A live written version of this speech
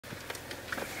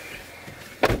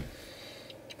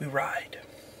we ride.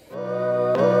 Hey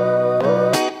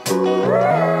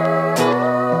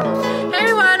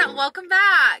everyone, welcome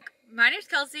back. My name's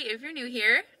Kelsey, if you're new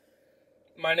here.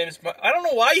 My name is... I don't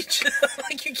know why you just,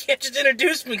 like, you can't just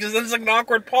introduce me, because then it's like an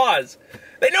awkward pause.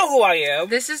 They know who I am.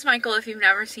 This is Michael, if you've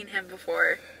never seen him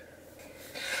before.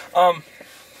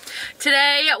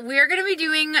 Today, we're going to be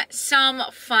doing some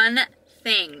fun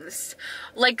things,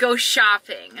 like go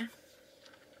shopping.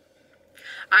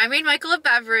 I made Michael a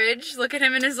beverage. Look at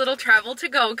him in his little travel to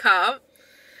go cup.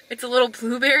 It's a little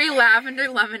blueberry lavender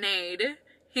lemonade.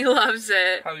 He loves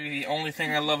it. Probably the only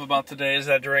thing I love about today is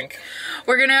that drink.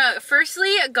 We're gonna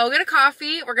firstly go get a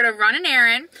coffee. We're gonna run an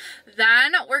errand.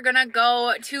 Then we're gonna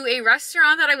go to a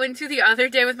restaurant that I went to the other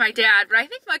day with my dad. But I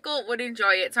think Michael would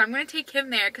enjoy it, so I'm gonna take him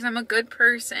there because I'm a good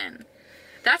person.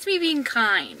 That's me being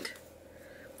kind.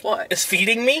 What? Is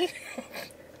feeding me?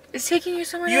 It's taking you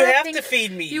somewhere. You have to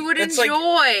feed me. You would it's enjoy.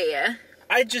 Like,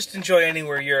 I just enjoy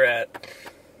anywhere you're at.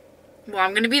 Well,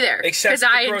 I'm gonna be there except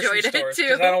because I enjoyed it too.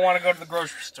 Because I don't want to go to the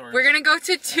grocery store. We're gonna go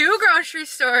to 2 grocery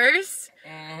stores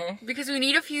Mm-hmm. because we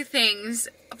need a few things.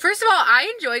 First of all,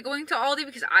 I enjoy going to Aldi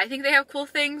because I think they have cool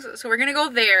things, so we're gonna go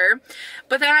there.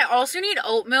 But then I also need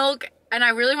oat milk, and I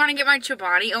really want to get my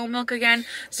Chobani oat milk again.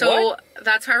 So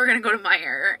that's why we're gonna go to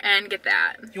Meijer and get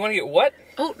that. You want to get what?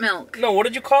 Oat milk. No, what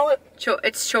did you call it?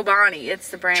 It's Chobani. It's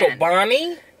the brand.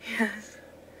 Chobani? Yes.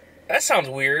 That sounds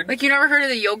weird. Like, you never heard of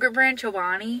the yogurt brand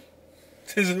Chobani?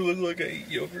 Does it look like I eat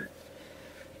yogurt?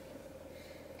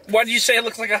 Why did you say it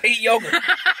looks like I eat yogurt?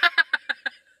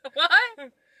 What?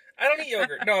 I don't eat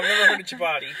yogurt. No, I've never heard of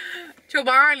Chobani.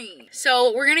 Chobani.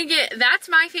 So we're gonna get, that's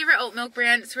my favorite oat milk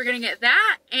brand, so we're gonna get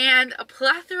that and a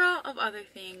plethora of other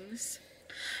things.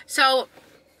 So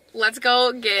let's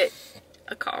go get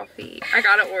a coffee. I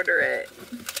gotta order it.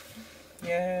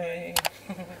 Yay.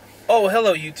 Oh,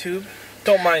 hello YouTube.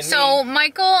 Don't mind me.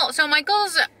 Michael's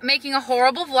making a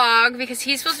horrible vlog because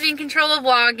he's supposed to be in control of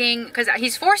vlogging because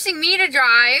he's forcing me to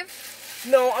drive.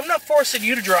 No, I'm not forcing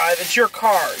you to drive. It's your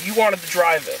car. You wanted to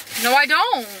drive it. No, I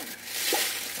don't.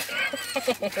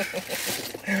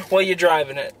 Well, you're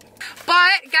driving it.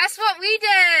 But guess what we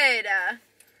did?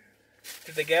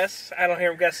 Did they guess? I don't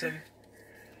hear them guessing.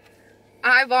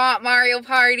 I bought Mario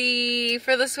Party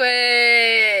for the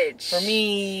Switch. For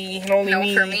me. And only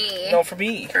me. No, for me. No, for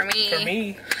me. For me. For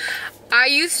me. I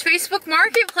used Facebook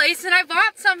Marketplace and I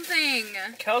bought something.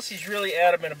 Kelsey's really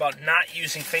adamant about not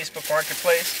using Facebook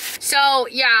Marketplace. So,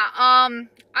 yeah, I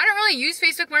don't really use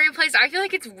Facebook Marketplace. I feel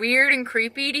like it's weird and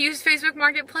creepy to use Facebook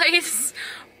Marketplace.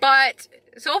 But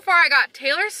so far I got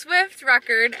Taylor Swift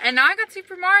record and now I got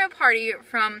Super Mario Party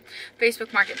from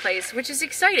Facebook Marketplace, which is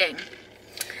exciting.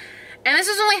 And this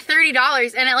was only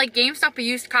 $30, and at like GameStop a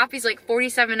used copy's like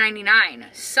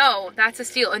 $47.99. So that's a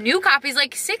steal. A new copy's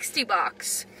like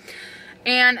 $60.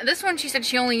 And this one, she said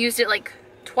she only used it like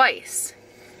twice.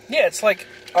 Yeah, it's like,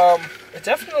 it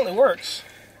definitely works.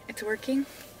 It's working?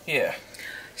 Yeah.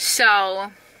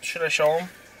 So. Should I show them?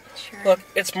 Sure. Look,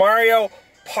 it's Mario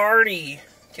Party.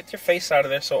 Get your face out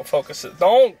of there so it focuses.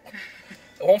 Don't.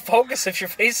 It won't focus if your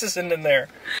face isn't in there.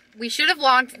 We should have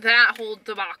logged that whole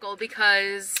debacle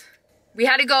because we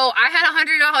had to go, I had a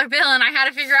 $100 bill and I had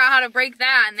to figure out how to break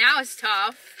that, and that was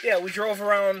tough. Yeah, we drove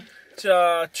around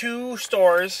to 2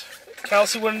 stores.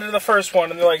 Kelsey went into the first one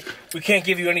and they're like, we can't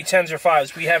give you any 10s or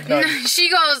 5s. We have none. She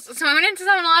goes, so I went into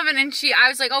 7-Eleven and I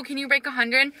was like, oh, can you break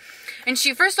 100? And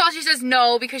first of all, she says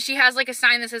no because she has like a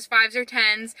sign that says 5s or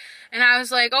 10s. And I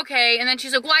was like, okay. And then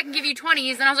she's like, well, I can give you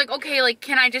 20s. And I was like, okay, like,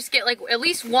 can I just get like at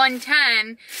least 1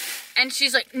 10? And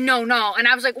she's like, no. And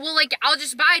I was like, well, like, I'll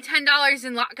just buy $10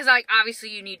 in because like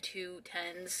obviously you need 2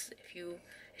 10s if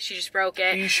she just broke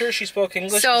it. Are you sure she spoke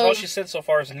English? So, because all she said so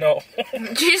far is no.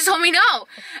 She just told me no.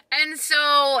 And so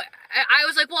I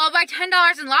was like, well, I'll buy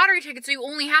 $10 in lottery tickets, so you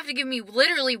only have to give me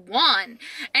literally 1.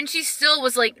 And she still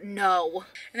was like, no.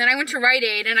 And then I went to Rite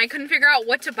Aid, and I couldn't figure out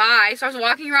what to buy, so I was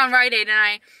walking around Rite Aid, and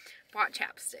I bought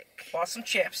chapstick. Bought some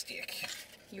chapstick.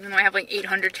 Even though I have like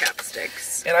 800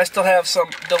 chapsticks. And I still have some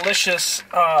delicious,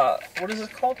 what is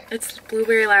it called? It's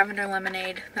blueberry lavender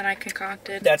lemonade that I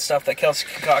concocted. That stuff that Kelsey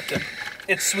concocted.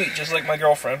 It's sweet, just like my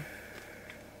girlfriend.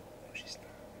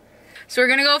 So we're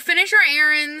gonna go finish our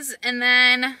errands, and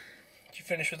then... Did you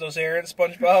finish with those errands,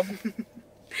 SpongeBob?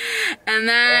 And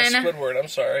then... Oh, Squidward, I'm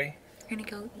sorry. We're gonna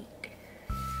go eat.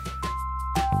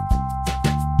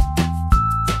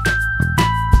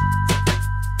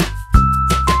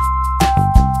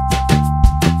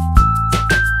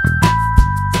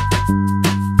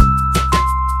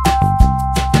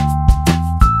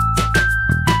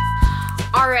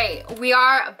 We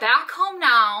are back home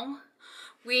now.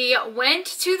 We went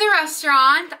to the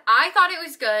restaurant. I thought it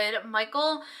was good.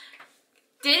 Michael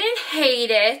didn't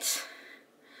hate it,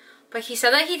 but he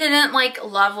said that he didn't like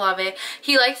love it.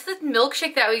 He liked the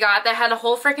milkshake that we got that had a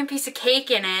whole freaking piece of cake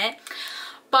in it.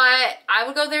 But I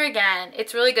would go there again.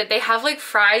 It's really good. They have like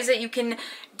fries that you can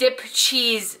dip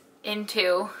cheese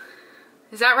into.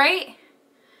 Is that right?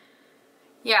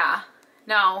 Yeah.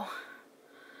 No.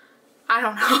 I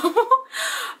don't know.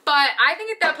 But I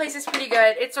think that place is pretty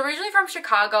good. It's originally from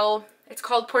Chicago. It's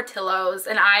called Portillo's,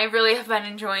 and I really have been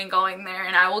enjoying going there,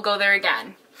 and I will go there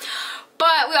again.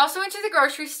 But we also went to the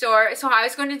grocery store, so I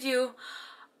was going to do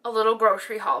a little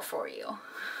grocery haul for you.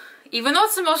 Even though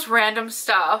it's the most random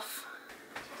stuff.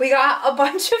 We got a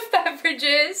bunch of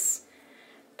beverages,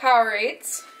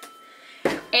 Powerades,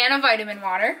 and a vitamin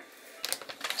water,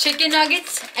 chicken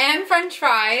nuggets and french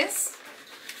fries.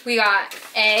 We got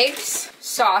eggs,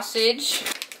 sausage,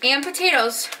 and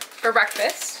potatoes for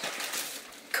breakfast,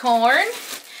 corn,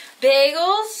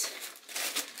 bagels,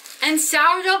 and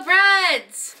sourdough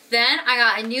breads. Then I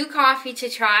got a new coffee to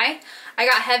try. I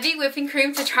got heavy whipping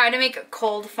cream to try to make a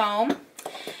cold foam.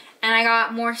 And I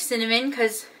got more cinnamon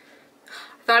because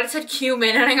I thought it said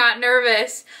cumin and I got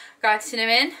nervous. Got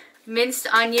cinnamon, minced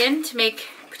onion to make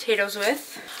potatoes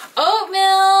with, oat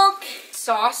milk,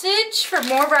 sausage for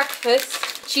more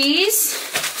breakfast, cheese,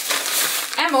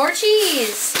 and more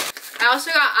cheese. I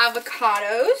also got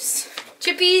avocados,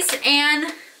 chippies,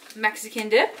 and Mexican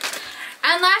dip.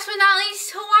 And last but not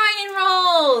least, Hawaiian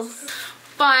rolls.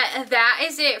 But that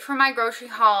is it for my grocery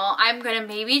haul. I'm gonna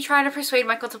maybe try to persuade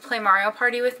Michael to play Mario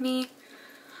Party with me.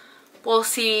 We'll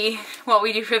see what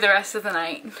we do for the rest of the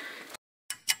night.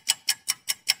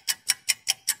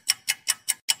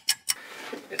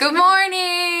 Good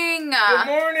morning! Good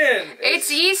morning!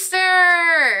 It's Easter!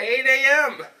 8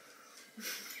 a.m.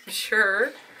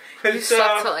 Sure. You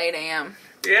slept till 8 a.m.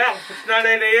 Yeah, it's not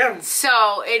 8 a.m.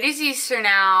 So, it is Easter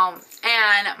now,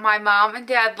 and my mom and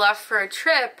dad left for a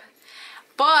trip,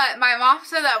 but my mom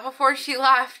said that before she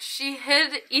left, she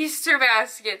hid Easter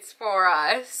baskets for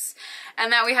us,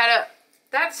 and that we had a...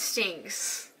 That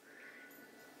stinks.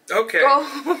 Okay. Go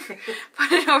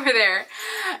put it over there.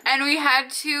 And we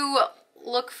had to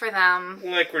look for them.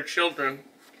 Like we're children.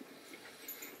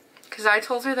 Because I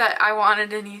told her that I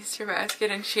wanted an Easter basket,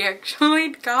 and she actually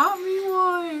got me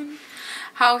one.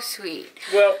 How sweet.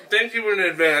 Well, thank you in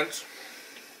advance.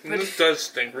 And this does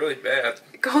stink really bad.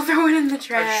 Go throw it in the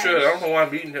trash. I should. I don't know why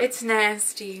I'm eating it. It's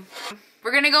nasty.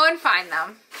 We're gonna go and find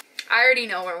them. I already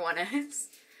know where one is.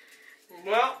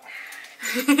 Well.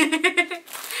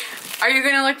 Are you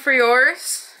gonna look for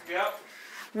yours? Yep.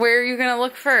 Where are you gonna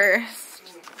look first?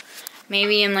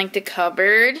 Maybe in like the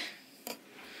cupboard?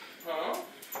 Huh?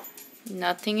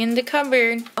 Nothing in the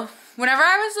cupboard. Whenever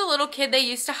I was a little kid, they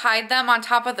used to hide them on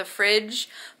top of the fridge,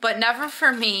 but never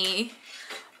for me.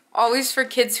 Always for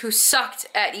kids who sucked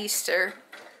at Easter.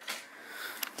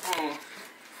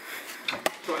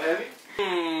 So heavy?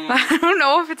 I don't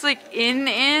know if it's like in.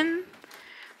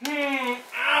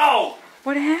 Ow!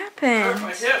 What happened? Hurt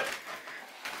my hip.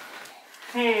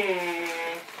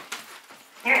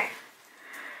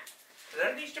 Is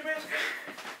that an Easter basket?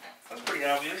 That's pretty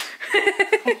obvious.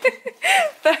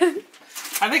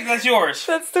 I think that's yours.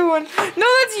 That's the one. No,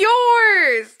 that's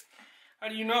yours! How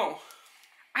do you know?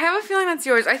 I have a feeling that's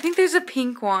yours. I think there's a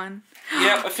pink one.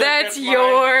 Yeah, I think that's mine.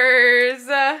 yours.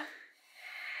 Darn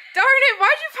it,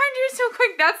 why'd you find yours so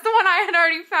quick? That's the one I had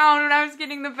already found when I was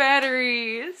getting the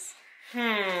batteries.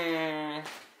 Where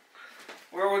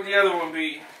would the other one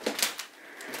be?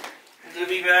 Would it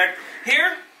be back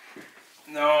here?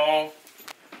 No.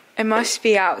 It must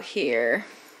be out here.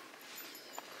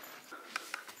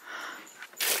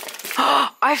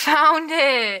 I found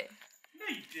it! No,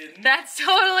 you didn't. That's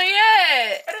totally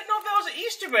it! I didn't know if that was an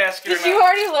Easter basket or Did not. you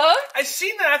already look? I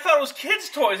seen that. I thought it was kids'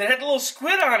 toys. It had a little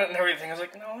squid on it and everything. I was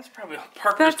like, no, that's probably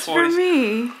Parker's That's toys. for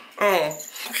me. Oh,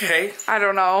 okay. I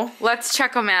don't know. Let's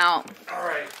check them out.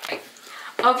 Alright.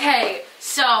 Okay,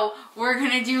 so we're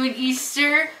gonna do an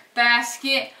Easter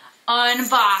basket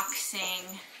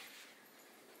unboxing.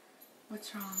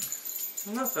 What's wrong?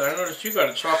 Nothing. I noticed you got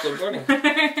a chocolate bunny.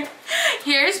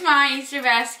 Here's my Easter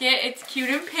basket. It's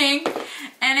cute and pink,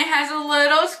 and it has a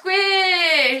little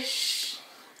squish.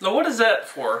 Now, what is that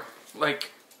for?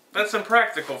 Like, that's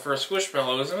impractical for a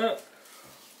Squishmallow, isn't it?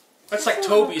 That's like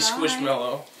Toby's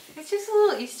Squishmallow. It's just a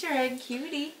little Easter egg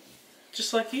cutie.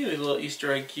 Just like you, little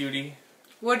Easter egg cutie.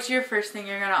 What's your first thing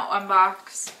you're gonna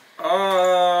unbox?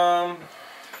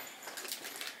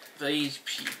 These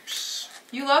Peeps.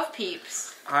 You love Peeps.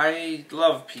 I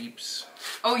love Peeps.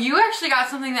 Oh, you actually got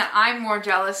something that I'm more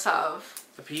jealous of.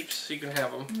 The Peeps? You can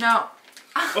have them. No.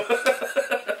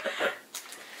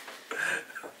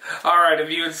 Alright, if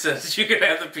you insist, you can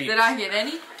have the Peeps. Did I get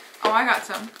any? Oh, I got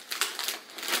some.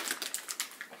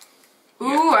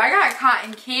 Ooh, I got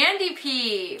cotton candy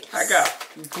peeps. I got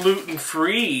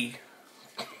gluten-free.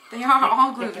 They are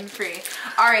all gluten-free.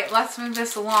 Alright, let's move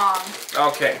this along.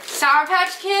 Okay. Sour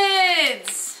Patch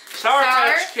Kids. Sour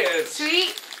Patch Kids.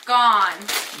 Sweet, gone.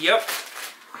 Yep.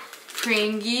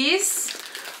 Pringies.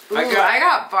 Ooh, I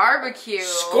got barbecue.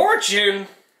 Scorching.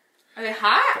 Are they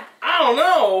hot? I don't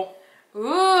know.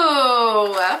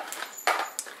 Ooh.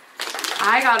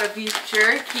 I got a beef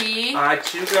jerky. I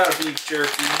too got a beef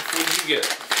jerky. What did you get?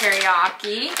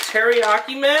 Teriyaki.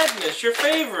 Teriyaki Madness, your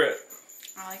favorite.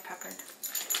 I like peppered.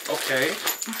 Okay.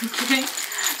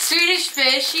 Swedish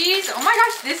Fishies. Oh my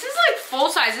gosh, this is like full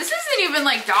size. This isn't even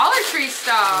like Dollar Tree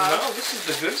stuff. No, this is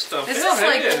the good stuff. This is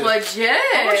like legit.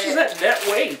 How much is that net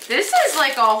weight? This is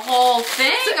like a whole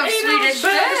thing of Swedish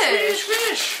Swedish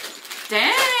fish. fish.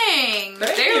 Dang.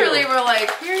 Thank They you. really were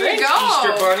like, here Thanks, you go.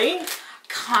 Easter Bunny.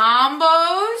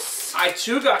 Combos. I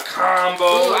too got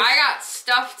combos. Ooh, I got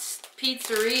stuffed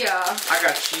pizzeria. I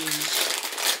got cheese.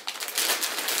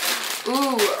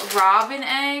 Ooh, robin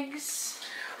eggs.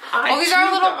 These too are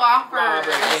little got Whoppers.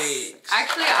 Robin eggs.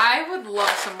 Actually, I would love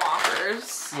some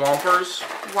Whoppers. Whoppers.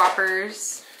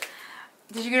 Whoppers.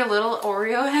 Did you get a little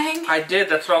Oreo egg? I did.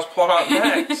 That's what I was pulling out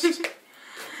next.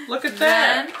 Look at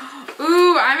that.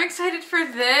 Ooh, I'm excited for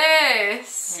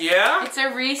this. Yeah? It's a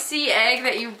Reese egg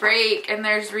that you break, and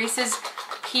there's Reese's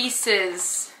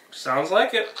Pieces. Sounds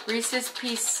like it. Reese's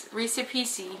Pieces. Reese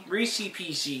Pieces.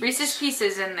 Reese's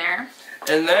Pieces in there.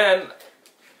 And then,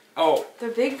 oh. The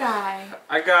big guy.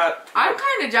 I got. I'm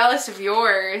kind of jealous of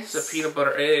yours. It's a peanut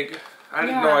butter egg. I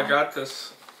didn't know I got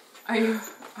this. Are you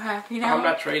happy now? I'm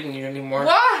not trading you anymore.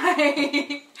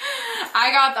 Why?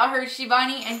 I got the Hershey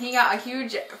Bunny, and he got a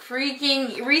huge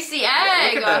freaking Reese egg.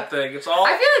 Yeah, look at that thing. It's all.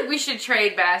 I feel like we should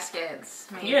trade baskets.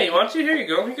 Maybe. Yeah, you want to? Here you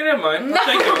go. You can have mine. No. I'll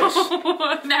take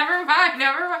yours. Never mind.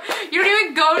 Never mind. You don't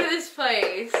even go to this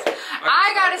place.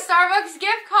 I got a Starbucks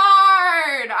gift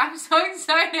card. I'm so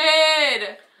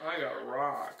excited. I got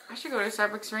rock. I should go to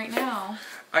Starbucks right now.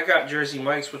 I got Jersey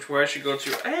Mike's, which where I should go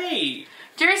to. Hey!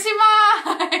 Jersey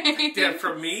Mike! Yeah,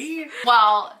 for me?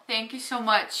 Well, thank you so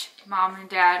much, Mom and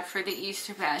Dad, for the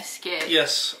Easter basket.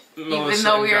 Yes. Melissa Even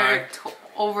though and we are Guy.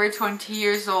 over 20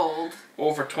 years old.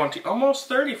 Over 20. Almost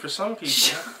 30 for some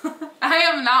people. I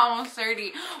am not almost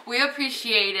 30. We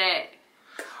appreciate it.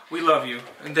 We love you,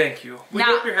 and thank you. We Now-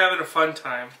 hope you're having a fun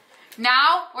time.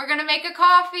 Now, we're gonna make a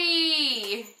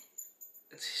coffee.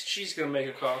 She's gonna make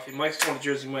a coffee. Mike's going to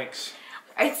Jersey Mike's.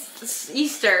 It's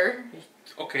Easter.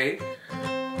 Okay.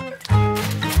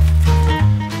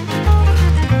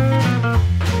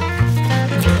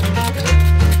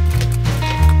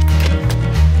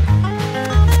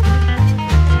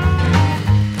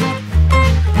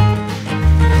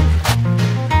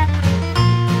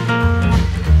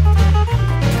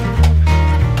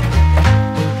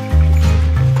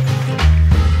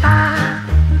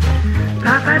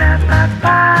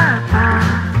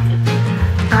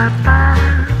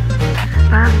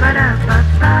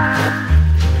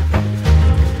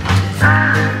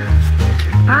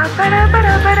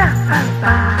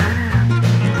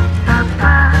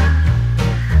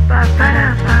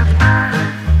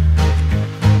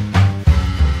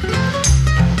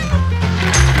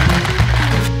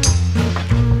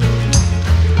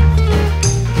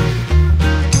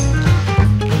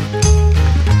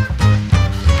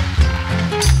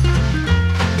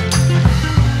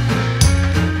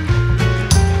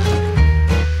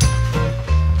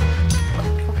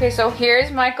 Okay, so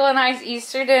here's Michael and I's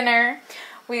Easter dinner.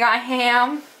 We got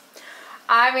ham.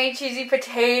 I made cheesy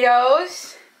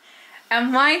potatoes.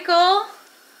 And Michael,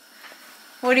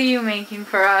 what are you making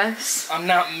for us? I'm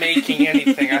not making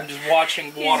anything. I'm just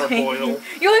watching water boil.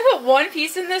 You only put one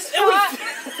piece in this pot?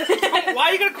 Why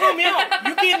are you gonna call me out?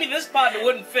 You gave me this pot that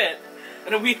wouldn't fit.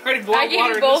 And then we already boiled I gave water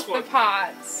you in both this one. the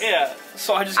pots. Yeah,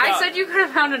 so I just got... I said you could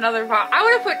have found another pot. I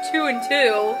would have put 2 and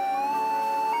 2.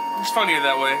 It's funnier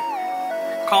that way.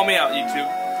 Call me out, YouTube.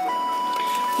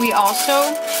 We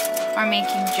also are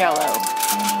making Jell-O.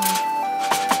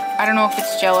 I don't know if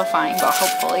it's Jellifying, but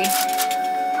hopefully.